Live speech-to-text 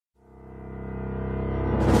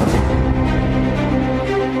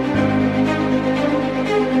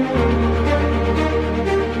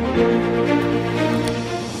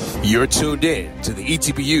You're tuned in to the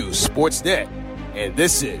ETBU Sportsnet, and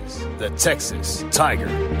this is the Texas Tiger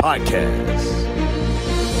Podcast.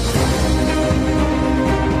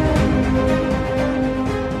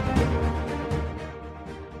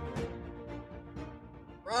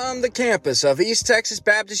 From the campus of East Texas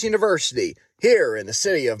Baptist University, here in the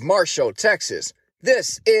city of Marshall, Texas,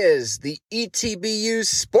 this is the ETBU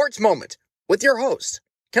Sports Moment with your host,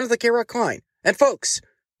 Kenneth K. Klein. And folks,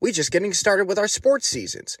 we're just getting started with our sports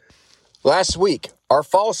seasons. Last week, our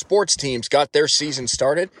fall sports teams got their season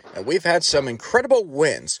started, and we've had some incredible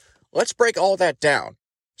wins. Let's break all that down.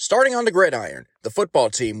 Starting on the gridiron, the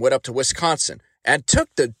football team went up to Wisconsin and took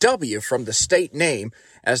the W from the state name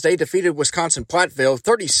as they defeated Wisconsin Platteville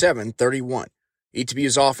 37-31.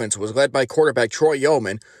 ETBU's offense was led by quarterback Troy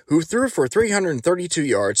Yeoman, who threw for 332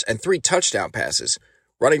 yards and 3 touchdown passes.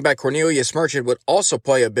 Running back Cornelius Merchant would also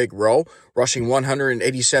play a big role, rushing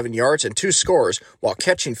 187 yards and 2 scores while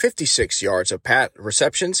catching 56 yards of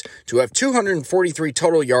receptions to have 243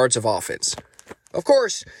 total yards of offense. Of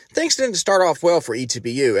course, things didn't start off well for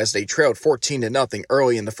ETBU as they trailed 14-0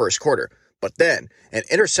 early in the first quarter. But then, an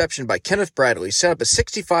interception by Kenneth Bradley set up a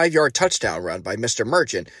 65-yard touchdown run by Mr.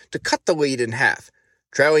 Merchant to cut the lead in half.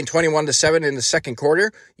 Trailing 21-7 in the second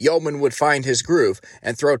quarter, Yeoman would find his groove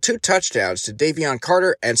and throw 2 touchdowns to Davion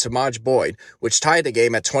Carter and Samaj Boyd, which tied the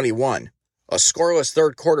game at 21. A scoreless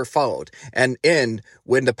third quarter followed, and ended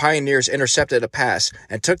when the Pioneers intercepted a pass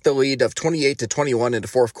and took the lead of 28-21 in the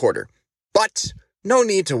fourth quarter. But no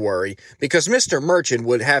need to worry, because Mr. Merchant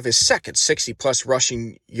would have his second 60-plus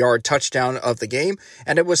rushing yard touchdown of the game,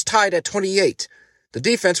 and it was tied at 28. The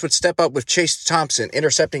defense would step up with Chase Thompson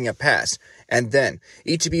intercepting a pass, and then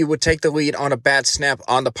ETBU would take the lead on a bad snap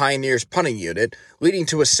on the Pioneers' punting unit, leading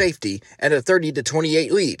to a safety and a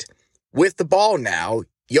 30-28 lead. With the ball now,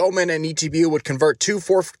 Yeoman and ETBU would convert 2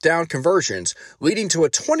 fourth-down conversions, leading to a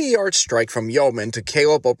 20-yard strike from Yeoman to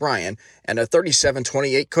Caleb O'Brien and a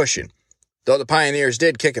 37-28 cushion. Though the Pioneers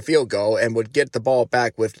did kick a field goal and would get the ball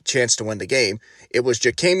back with a chance to win the game, it was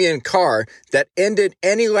Jacamian Carr that ended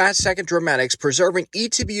any last-second dramatics, preserving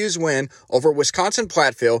ETBU's win over Wisconsin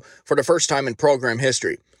Platteville for the first time in program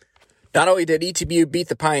history. Not only did ETBU beat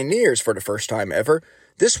the Pioneers for the first time ever,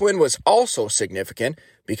 this win was also significant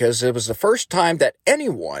because it was the first time that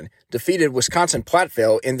anyone defeated Wisconsin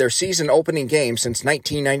Platteville in their season-opening game since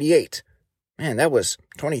 1998. Man, that was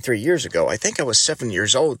 23 years ago. I think I was 7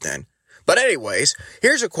 years old then. But anyways,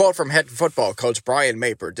 here's a quote from head football coach Brian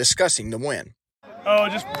Maper discussing the win.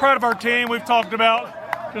 Just proud of our team. We've talked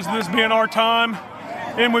about just this being our time,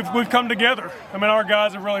 and we've come together. I mean, our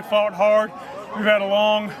guys have really fought hard. We've had a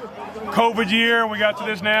long COVID year. We got to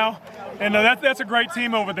this now, and that's a great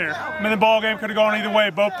team over there. I mean, the ball game could have gone either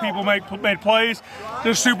way. Both people made plays.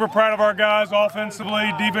 Just super proud of our guys,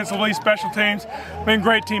 offensively, defensively, special teams. I mean,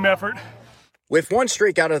 great team effort. With one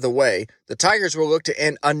streak out of the way, the Tigers will look to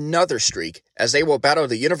end another streak as they will battle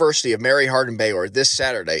the University of Mary Hardin-Baylor this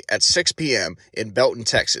Saturday at 6 p.m. in Belton,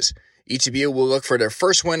 Texas. ETBU will look for their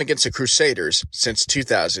first win against the Crusaders since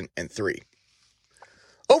 2003.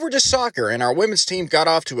 Over to soccer, and our women's team got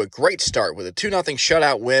off to a great start with a 2-0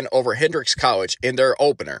 shutout win over Hendrix College in their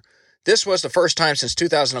opener. This was the first time since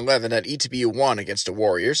 2011 that ETBU won against the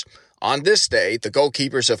Warriors. On this day, the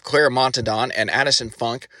goalkeepers of Claire Montadon and Addison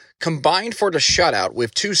Funk combined for the shutout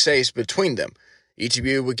with 2 saves between them.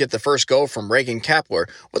 ETBU would get the first goal from Reagan Kapler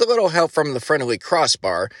with a little help from the friendly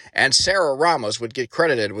crossbar, and Sarah Ramos would get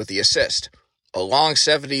credited with the assist. A long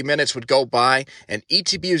 70 minutes would go by, and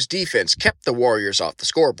ETBU's defense kept the Warriors off the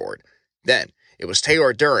scoreboard. Then, it was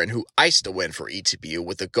Taylor Duran who iced the win for ETBU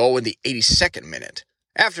with a goal in the 82nd minute.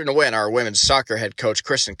 After the win, our women's soccer head coach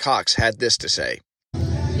Kristen Cox had this to say.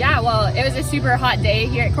 Yeah, well, it was a super hot day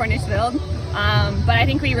here at Cornish Field, but I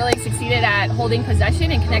think we really succeeded at holding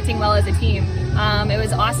possession and connecting well as a team. It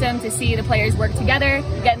was awesome to see the players work together,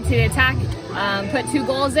 get into the attack, put 2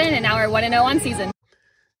 goals in, and now we're 1-0 on season.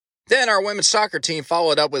 Then our women's soccer team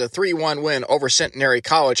followed up with a 3-1 win over Centenary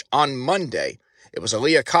College on Monday. It was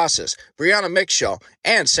Aaliyah Casas, Brianna Mickshaw,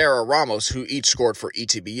 and Sarah Ramos who each scored for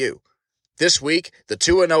ETBU. This week, the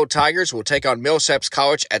 2-0 Tigers will take on Millsaps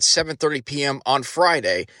College at 7:30 p.m. on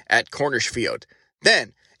Friday at Cornish Field.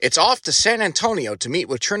 Then, it's off to San Antonio to meet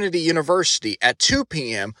with Trinity University at 2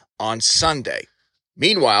 p.m. on Sunday.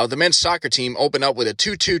 Meanwhile, the men's soccer team opened up with a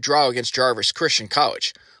 2-2 draw against Jarvis Christian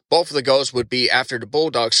College. Both of the goals would be after the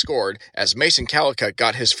Bulldogs scored as Mason Calicut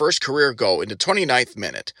got his first career goal in the 29th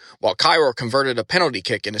minute, while Cairo converted a penalty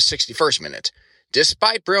kick in the 61st minute.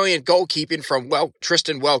 Despite brilliant goalkeeping from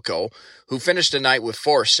Tristan Welko, who finished the night with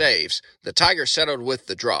 4 saves, the Tigers settled with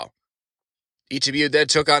the draw. ETBU then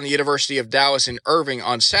took on the University of Dallas in Irving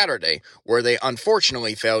on Saturday, where they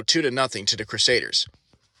unfortunately fell 2-0 to the Crusaders.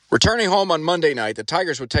 Returning home on Monday night, the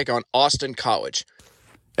Tigers would take on Austin College.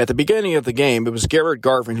 At the beginning of the game, it was Garrett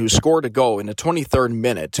Garvin who scored a goal in the 23rd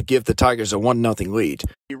minute to give the Tigers a 1-0 lead.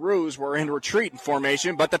 The Roos were in retreat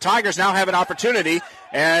formation, but the Tigers now have an opportunity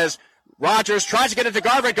as Rogers tries to get it to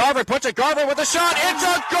Garvin. Garvin puts it. Garvin with a shot. It's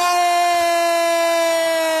a goal!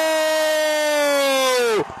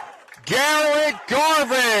 Garrett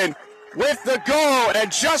Garvin with the goal,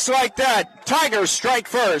 and just like that, Tigers strike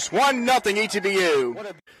first. 1-0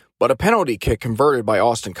 ETBU. But a penalty kick converted by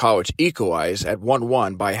Austin College equalized at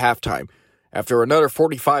 1-1 by halftime. After another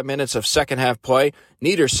 45 minutes of second-half play,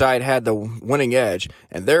 neither side had the winning edge,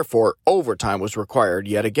 and therefore overtime was required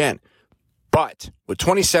yet again. But with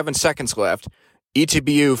 27 seconds left,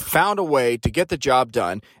 ETBU found a way to get the job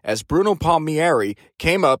done as Bruno Palmieri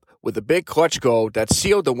came up with a big clutch goal that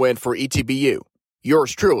sealed the win for ETBU.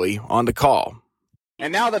 Yours truly on the call.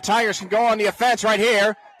 And now the Tigers can go on the offense right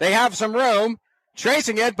here. They have some room.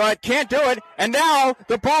 Tracing it, but can't do it. And now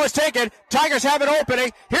the ball is taken. Tigers have an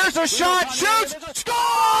opening. Here's a shot. Shoots. Score!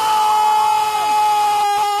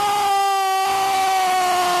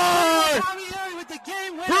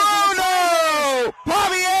 Bruno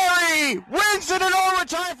Palmieri wins it in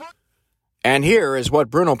overtime. And here is what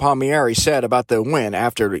Bruno Palmieri said about the win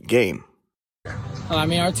after the game.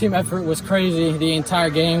 Our team effort was crazy the entire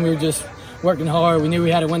game. We were just working hard. We knew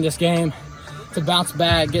we had to win this game to bounce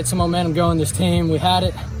back, get some momentum going this team. We had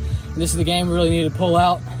it. This is the game we really needed to pull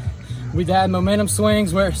out. We've had momentum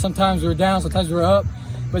swings where sometimes we were down, sometimes we were up,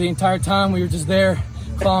 but the entire time we were just there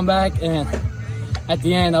clawing back, and at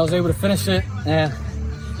the end I was able to finish it, and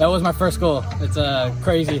that was my first goal. It's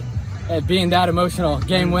crazy being that emotional.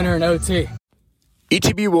 Game winner in OT.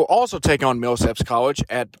 ETBU will also take on Millsaps College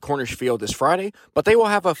at Cornish Field this Friday, but they will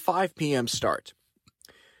have a 5 p.m. start.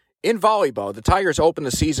 In volleyball, the Tigers opened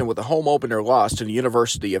the season with a home opener loss to the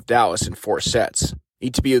University of Dallas in 4 sets.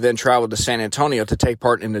 ETBU then traveled to San Antonio to take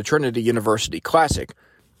part in the Trinity University Classic.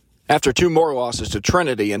 After 2 more losses to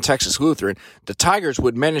Trinity and Texas Lutheran, the Tigers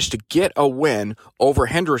would manage to get a win over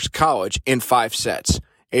Hendrix College in 5 sets.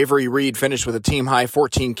 Avery Reed finished with a team-high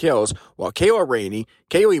 14 kills, while Kayla Rainey,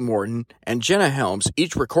 Kaylee Morton, and Jenna Helms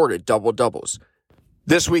each recorded double-doubles.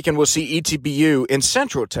 This weekend, we'll see ETBU in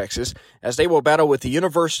Central Texas as they will battle with the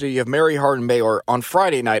University of Mary Hardin Baylor on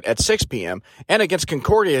Friday night at 6 p.m. and against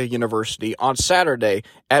Concordia University on Saturday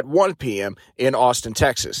at 1 p.m. in Austin,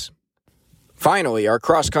 Texas. Finally, our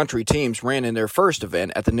cross-country teams ran in their first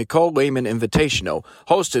event at the Nicole Lehman Invitational,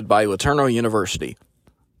 hosted by LeTourneau University.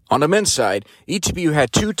 On the men's side, ETBU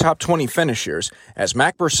had 2 top 20 finishers as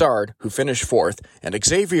Mac Broussard, who finished 4th, and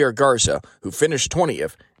Xavier Garza, who finished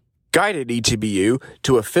 20th, guided ETBU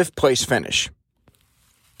to a 5th-place finish.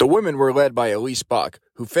 The women were led by Elise Buck,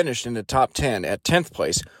 who finished in the top 10 at 10th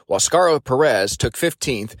place, while Scarlett Perez took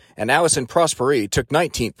 15th and Allison Prosperi took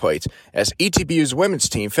 19th place, as ETBU's women's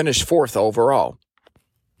team finished 4th overall.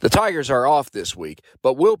 The Tigers are off this week,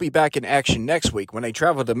 but will be back in action next week when they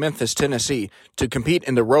travel to Memphis, Tennessee to compete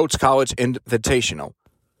in the Rhodes College Invitational.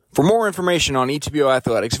 For more information on ETBU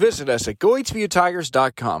athletics, visit us at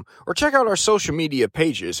GoETBUTigers.com or check out our social media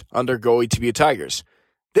pages under Go ETBU Tigers.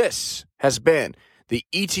 This has been the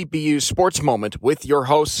ETBU Sports Moment with your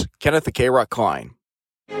host, Kenneth the K-Rock Klein.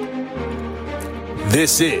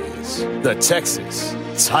 This is the Texas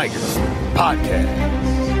Tiger Podcast.